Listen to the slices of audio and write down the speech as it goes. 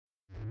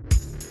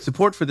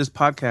Support for this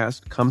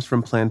podcast comes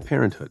from Planned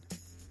Parenthood.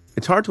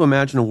 It's hard to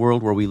imagine a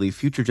world where we leave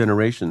future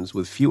generations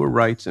with fewer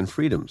rights and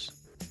freedoms.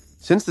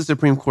 Since the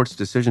Supreme Court's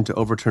decision to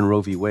overturn Roe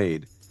v.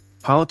 Wade,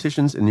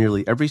 politicians in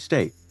nearly every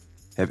state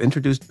have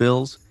introduced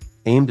bills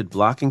aimed at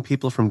blocking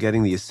people from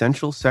getting the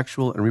essential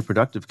sexual and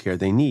reproductive care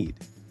they need,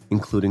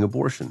 including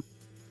abortion.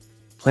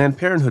 Planned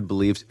Parenthood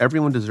believes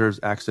everyone deserves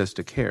access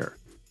to care,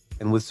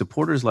 and with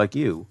supporters like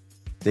you,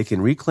 they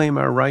can reclaim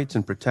our rights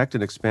and protect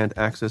and expand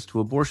access to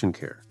abortion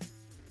care.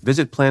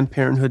 Visit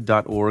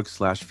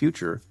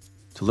PlannedParenthood.org/future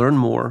to learn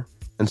more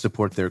and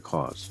support their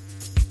cause.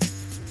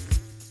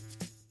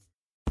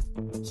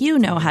 You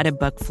know how to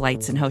book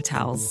flights and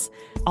hotels.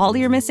 All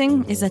you're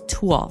missing is a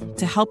tool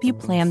to help you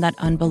plan that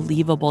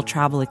unbelievable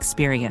travel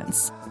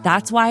experience.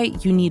 That's why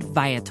you need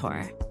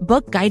Viator.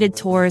 Book guided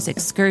tours,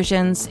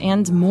 excursions,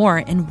 and more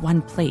in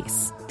one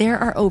place. There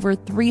are over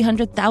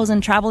 300,000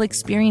 travel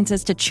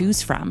experiences to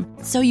choose from,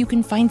 so you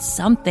can find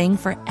something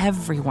for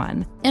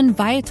everyone. And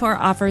Viator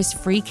offers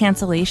free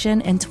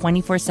cancellation and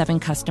 24/7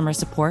 customer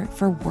support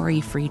for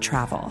worry-free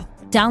travel.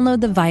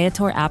 Download the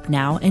Viator app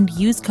now and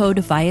use code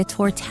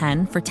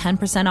Viator10 for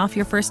 10% off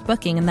your first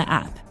booking in the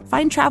app.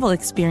 Find travel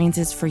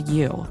experiences for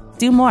you.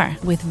 Do more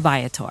with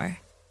Viator.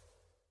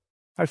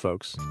 Hi,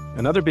 folks.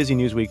 Another busy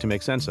news week to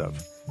make sense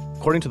of.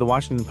 According to the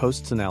Washington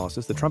Post's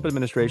analysis, the Trump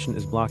administration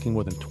is blocking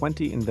more than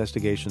 20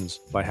 investigations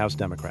by House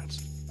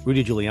Democrats.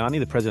 Rudy Giuliani,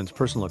 the president's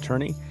personal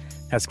attorney,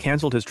 has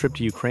canceled his trip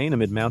to Ukraine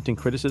amid mounting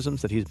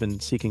criticisms that he's been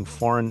seeking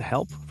foreign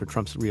help for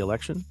Trump's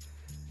re-election.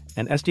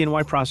 And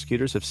SDNY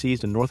prosecutors have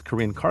seized a North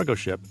Korean cargo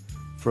ship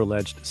for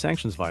alleged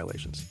sanctions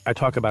violations. I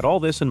talk about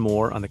all this and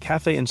more on the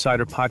Cafe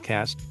Insider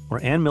podcast,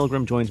 where Ann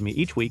Milgram joins me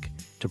each week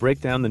to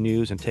break down the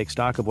news and take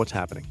stock of what's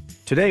happening.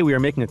 Today, we are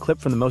making a clip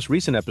from the most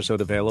recent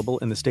episode available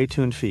in the Stay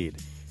Tuned feed.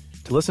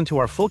 To listen to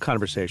our full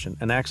conversation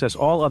and access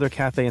all other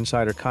Cafe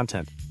Insider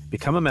content,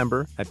 become a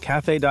member at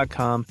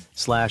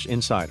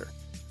cafe.com/insider.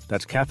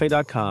 That's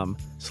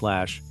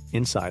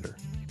cafe.com/insider.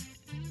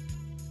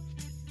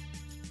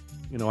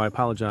 You know, I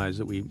apologize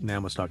that we now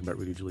must talk about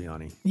Rudy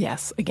Giuliani.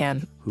 Yes,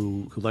 again.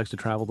 Who likes to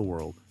travel the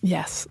world.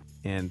 Yes.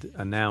 And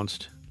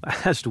announced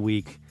last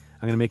week,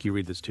 I'm going to make you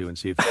read this too and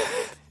see if...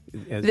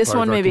 This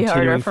one may be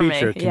harder for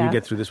me. Can you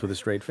get through this with a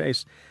straight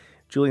face?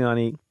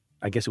 Giuliani,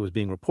 I guess it was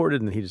being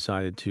reported, and he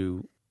decided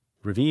to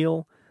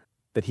reveal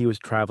that he was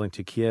traveling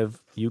to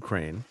Kiev,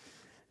 Ukraine,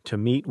 to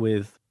meet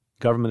with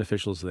government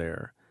officials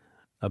there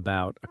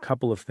about a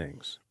couple of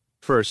things.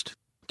 First,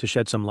 to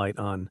shed some light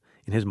on,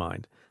 in his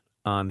mind,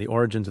 on the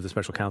origins of the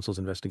special counsel's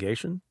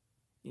investigation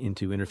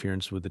into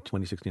interference with the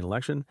 2016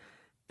 election.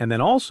 And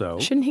then also...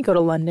 Shouldn't he go to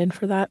London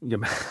for that? Yeah,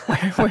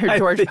 where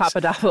George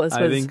Papadopoulos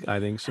was I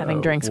think so. having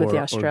drinks with the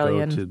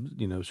Australian or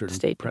go to, certain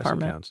State press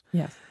Department. accounts.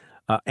 Yes.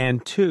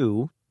 And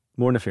two,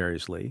 more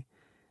nefariously,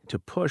 to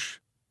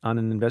push on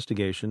an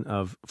investigation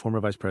of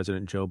former Vice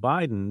President Joe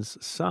Biden's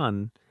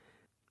son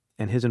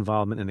and his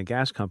involvement in a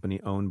gas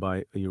company owned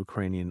by a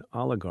Ukrainian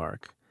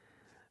oligarch,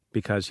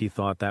 because he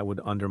thought that would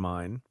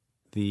undermine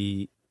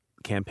the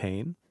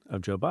campaign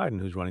of Joe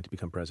Biden, who's running to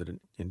become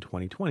president in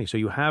 2020. So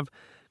you have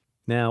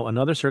now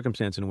another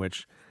circumstance in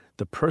which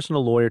the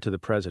personal lawyer to the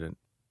president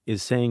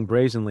is saying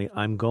brazenly,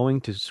 I'm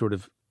going to sort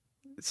of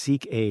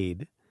seek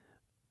aid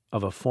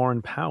of a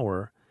foreign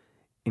power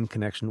in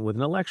connection with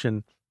an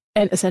election.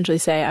 And essentially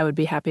say, I would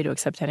be happy to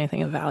accept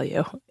anything of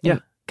value.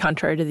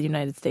 Contrary to the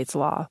United States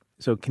law.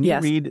 So can you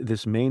read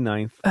this May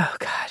 9th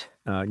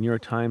New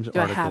York Times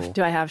article?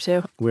 Do I have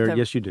to?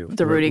 Yes, you do.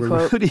 The Rudy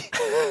quote.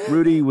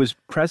 Rudy was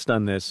pressed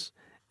on this,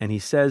 and he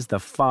says the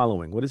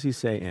following. What does he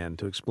say, Ann,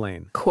 to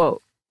explain?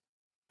 Quote,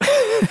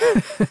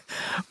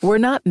 we're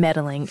not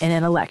meddling in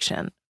an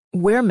election.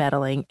 We're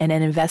meddling in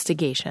an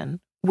investigation,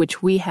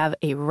 which we have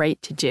a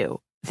right to do.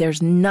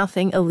 There's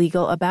nothing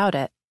illegal about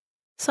it.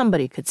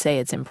 Somebody could say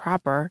it's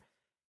improper.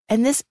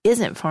 And this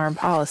isn't foreign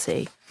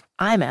policy.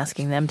 I'm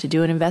asking them to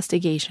do an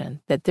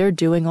investigation that they're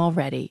doing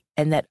already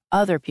and that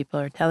other people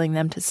are telling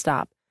them to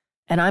stop.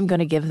 And I'm going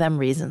to give them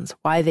reasons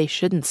why they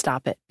shouldn't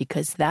stop it,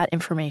 because that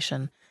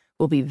information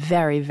will be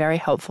very, very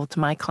helpful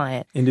to my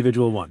client.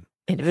 Individual one,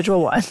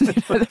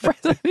 the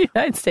President of the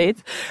United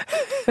States.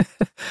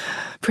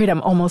 Preet,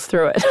 I'm almost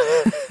through it.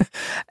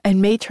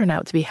 And may turn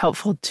out to be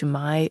helpful to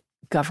my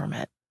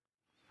government.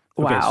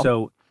 Wow. Okay,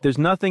 so there's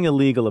nothing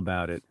illegal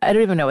about it. I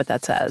don't even know what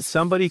that says.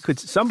 Somebody could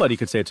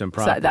say it's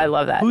improper. I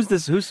love that. Which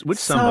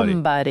somebody?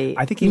 Somebody.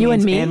 I think he you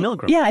means and me. Ann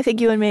Milgram. Yeah, I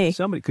think you and me.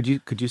 Somebody.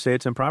 Could you say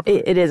it's improper?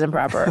 It is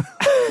improper.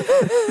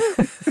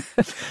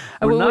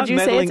 We're not would you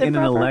meddling say it's in an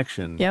improper?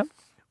 election. Yep.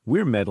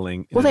 We're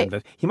meddling. But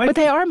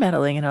they are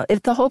meddling.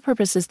 If the whole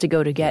purpose is to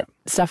go to get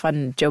stuff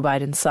on Joe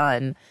Biden's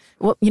son,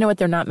 well, you know what?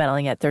 They're not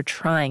meddling at. They're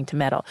trying to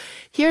meddle.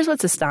 Here's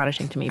what's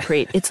astonishing to me,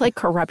 Preet. It's like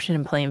corruption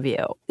in plain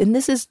view. And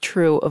this is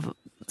true of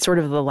sort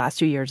of the last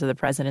 2 years of the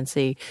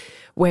presidency,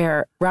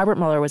 where Robert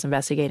Mueller was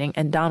investigating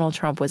and Donald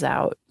Trump was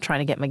out trying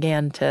to get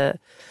McGahn to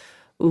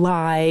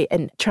lie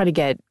and trying to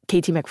get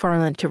K.T.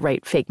 McFarland to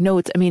write fake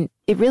notes. I mean,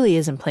 it really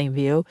is in plain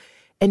view.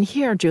 And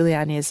here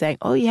Giuliani is saying,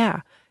 oh,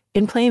 yeah,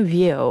 in plain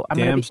view.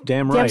 Damn right.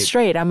 Damn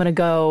straight. I'm going to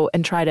go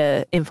and try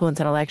to influence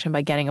an election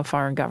by getting a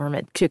foreign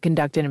government to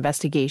conduct an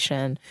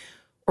investigation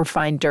or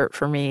find dirt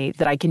for me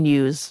that I can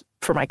use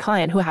for my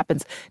client, who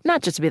happens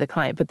not just to be the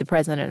client, but the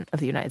president of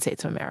the United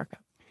States of America.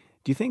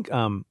 Do you think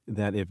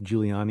that if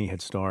Giuliani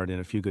had starred in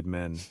A Few Good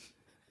Men,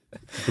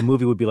 the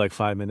movie would be like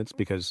 5 minutes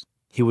because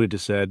he would have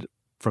just said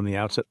from the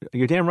outset,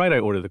 "You're damn right I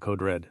ordered the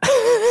code red."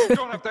 You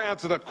don't have to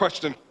answer that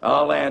question.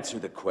 I'll answer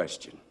the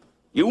question.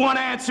 You want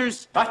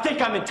answers? I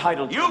think I'm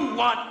entitled. You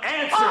want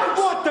answers? I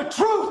want the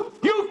truth!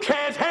 You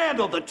can't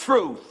handle the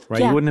truth!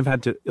 Right? Yeah. You wouldn't have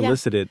had to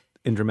elicit it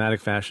in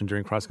dramatic fashion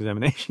during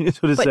cross-examination.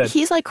 Is what it But said.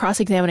 he's like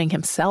cross-examining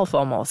himself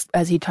almost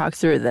as he talks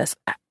through this.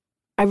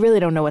 I really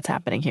don't know what's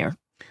happening here.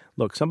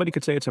 Look, somebody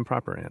could say it's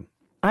improper, Ann.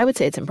 I would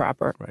say it's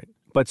improper. Right.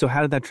 But so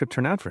how did that trip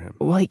turn out for him?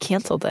 Well, he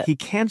canceled it. He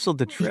canceled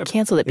the trip. He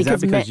canceled it Is that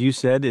because because you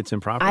said it's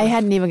improper? I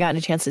hadn't even gotten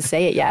a chance to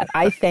say it yet.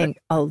 I think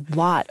a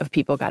lot of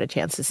people got a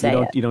chance to say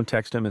it. You don't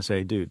text him and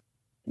say, dude,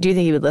 Do you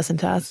think he would listen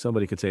to us?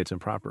 somebody could say it's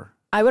improper.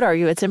 I would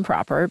argue it's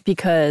improper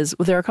because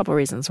there are a couple of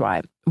reasons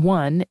why.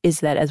 One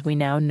is that, as we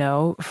now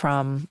know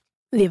from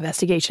the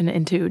investigation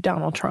into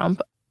Donald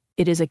Trump,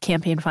 it is a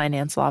campaign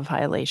finance law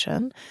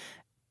violation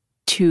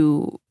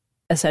to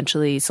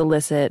essentially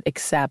solicit,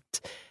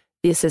 accept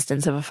the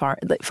assistance of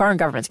foreign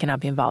governments cannot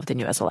be involved in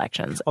U.S.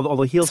 elections.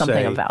 Although he'll something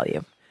say, of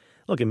value.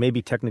 Look, it may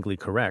be technically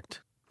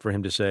correct for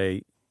him to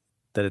say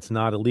that it's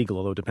not illegal,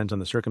 although it depends on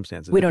the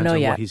circumstances. We don't know Depends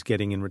on yet. what he's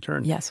getting in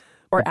return. Yes,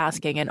 or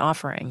asking and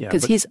offering, Yeah,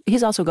 because but-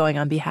 he's also going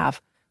on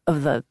behalf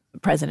of the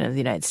president of the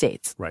United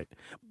States. Right.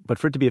 But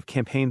for it to be a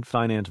campaign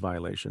finance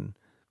violation,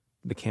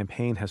 the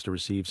campaign has to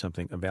receive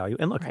something of value.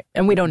 And look, Right.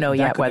 And we don't know that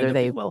yet could whether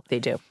end up- they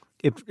do.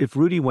 If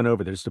Rudy went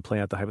over there, just to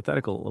play out the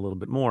hypothetical a little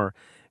bit more,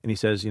 and he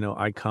says,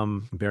 I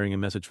come bearing a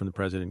message from the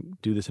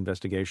president, do this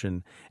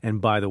investigation,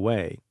 and by the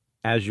way,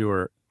 as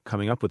you're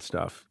coming up with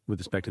stuff with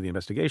respect to the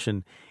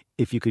investigation,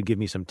 if you could give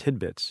me some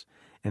tidbits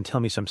and tell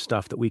me some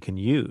stuff that we can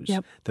use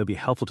that'll be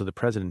helpful to the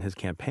president and his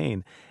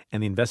campaign,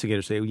 and the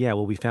investigators say,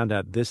 we found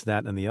out this,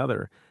 that, and the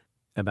other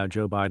about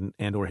Joe Biden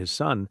and or his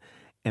son,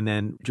 and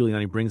then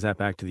Giuliani brings that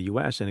back to the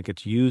U.S. and it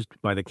gets used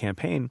by the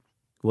campaign,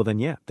 well,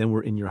 then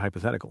we're in your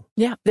hypothetical.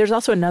 Yeah. There's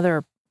also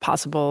another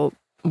possible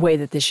way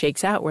that this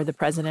shakes out where the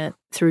president,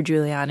 through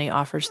Giuliani,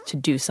 offers to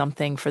do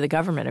something for the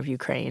government of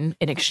Ukraine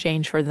in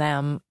exchange for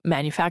them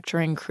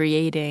manufacturing,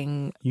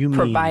 creating,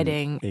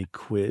 providing a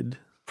quid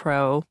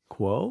pro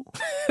quo.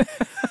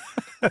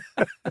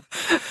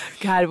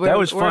 God, that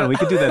was fun. We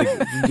could do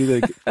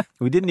that.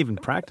 We didn't even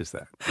practice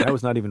that. That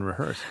was not even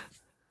rehearsed.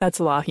 That's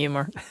law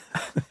humor.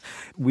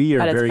 We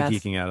are At its very best.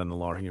 geeking out on the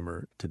law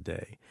humor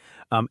today.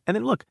 And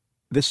then look,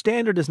 the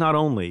standard is not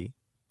only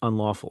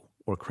unlawful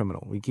or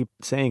criminal. We keep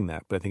saying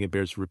that, but I think it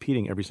bears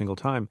repeating every single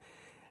time.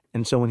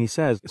 And so when he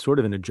says, sort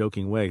of in a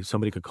joking way,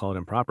 somebody could call it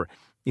improper,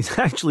 he's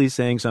actually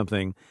saying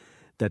something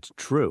that's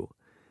true.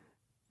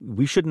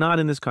 We should not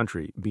in this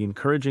country be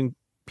encouraging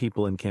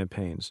people in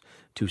campaigns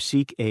to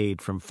seek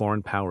aid from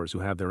foreign powers who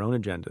have their own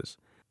agendas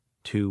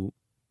to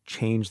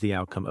change the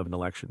outcome of an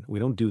election. We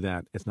don't do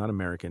that. It's not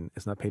American.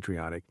 It's not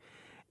patriotic.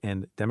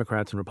 And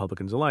Democrats and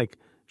Republicans alike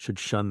should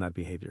shun that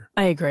behavior.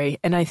 I agree.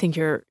 And I think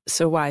you're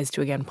so wise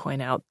to again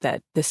point out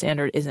that the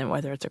standard isn't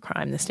whether it's a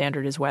crime. The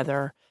standard is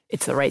whether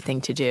it's the right thing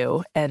to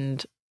do.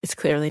 And it's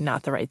clearly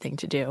not the right thing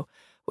to do,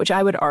 which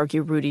I would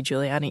argue Rudy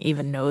Giuliani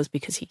even knows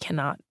because he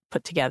cannot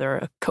put together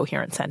a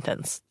coherent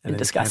sentence in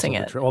discussing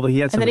it. Although he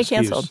had some and then excuse.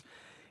 he canceled.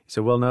 He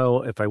said, well,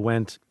 no, if I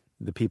went,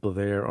 the people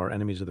there are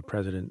enemies of the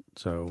president.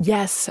 So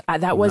yes,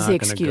 that was the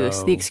not gonna excuse.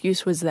 go. The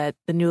excuse was that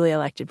the newly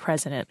elected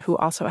president, who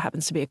also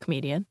happens to be a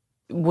comedian,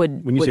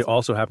 would... When you say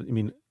also happen, you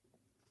mean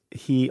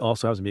he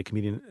also happens to be a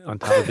comedian on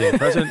top of being a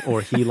president,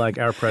 or he, like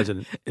our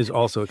president, is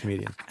also a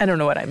comedian? I don't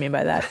know what I mean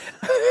by that.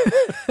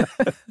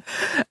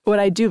 What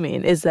I do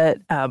mean is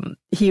that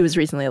he was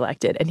recently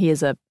elected, and he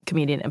is a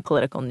comedian and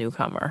political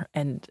newcomer,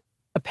 and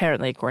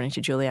apparently, according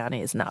to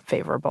Giuliani, is not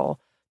favorable.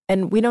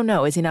 And we don't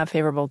know. Is he not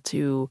favorable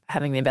to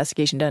having the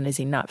investigation done? Is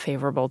he not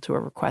favorable to a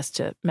request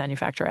to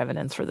manufacture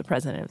evidence for the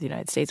president of the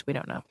United States? We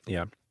don't know.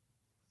 Yeah.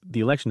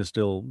 The election is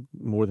still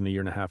more than a year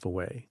and a half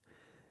away.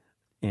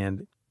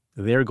 And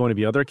there are going to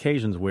be other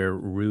occasions where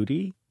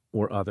Rudy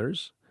or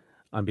others,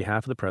 on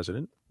behalf of the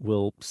president,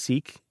 will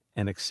seek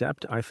and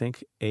accept, I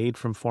think, aid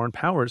from foreign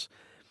powers.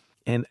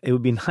 And it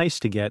would be nice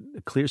to get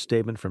a clear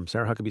statement from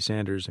Sarah Huckabee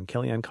Sanders and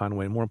Kellyanne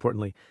Conway, and more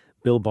importantly,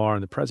 Bill Barr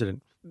and the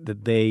president,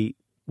 that they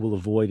will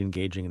avoid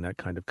engaging in that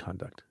kind of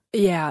conduct.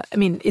 Yeah. I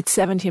mean, it's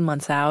 17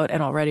 months out,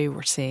 and already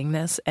we're seeing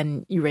this.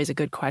 And you raise a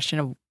good question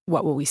of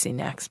what will we see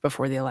next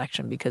before the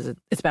election, because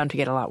it's bound to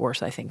get a lot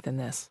worse, I think, than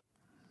this.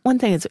 One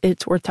thing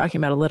it's worth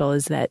talking about a little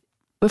is that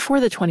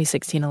before the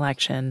 2016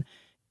 election,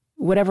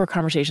 whatever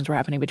conversations were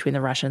happening between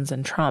the Russians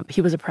and Trump,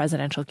 he was a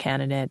presidential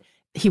candidate.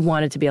 he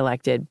wanted to be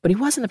elected, but he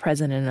wasn't the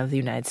president of the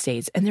United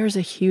States. And there's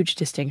a huge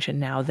distinction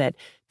now that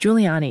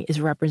Giuliani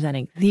is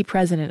representing the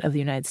president of the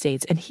United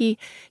States. And he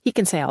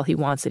can say all he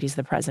wants that he's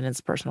the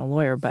president's personal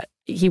lawyer, but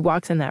he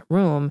walks in that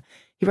room,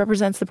 he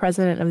represents the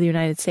president of the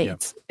United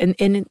States. Yeah. And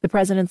in the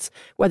president's,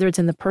 whether it's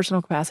in the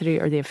personal capacity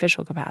or the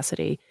official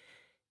capacity,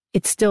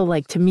 it's still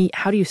like, to me,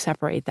 how do you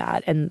separate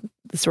that and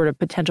the sort of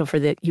potential for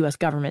the U.S.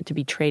 government to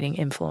be trading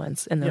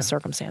influence in those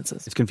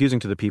circumstances? It's confusing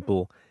to the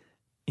people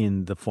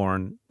in the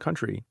foreign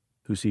country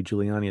who see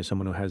Giuliani as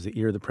someone who has the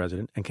ear of the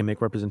president and can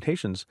make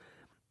representations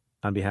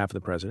on behalf of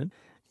the president.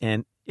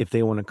 And if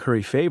they want to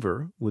curry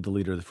favor with the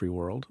leader of the free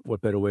world, what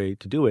better way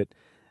to do it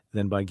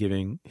than by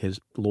giving his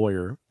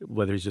lawyer,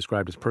 whether he's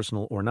described as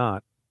personal or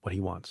not, what he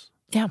wants?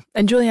 Yeah.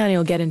 And Giuliani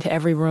will get into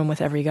every room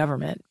with every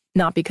government,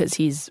 not because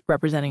he's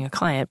representing a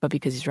client, but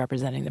because he's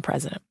representing the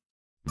president.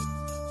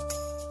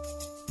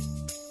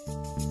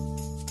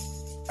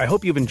 I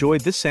hope you've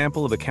enjoyed this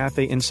sample of a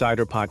Cafe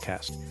Insider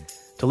podcast.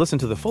 To listen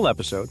to the full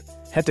episode,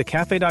 head to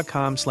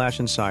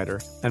cafe.com/insider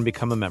and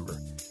become a member.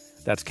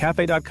 That's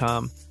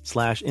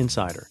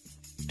cafe.com/insider.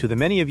 To the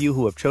many of you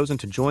who have chosen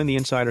to join the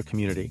Insider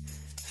community,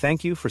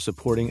 thank you for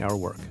supporting our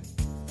work.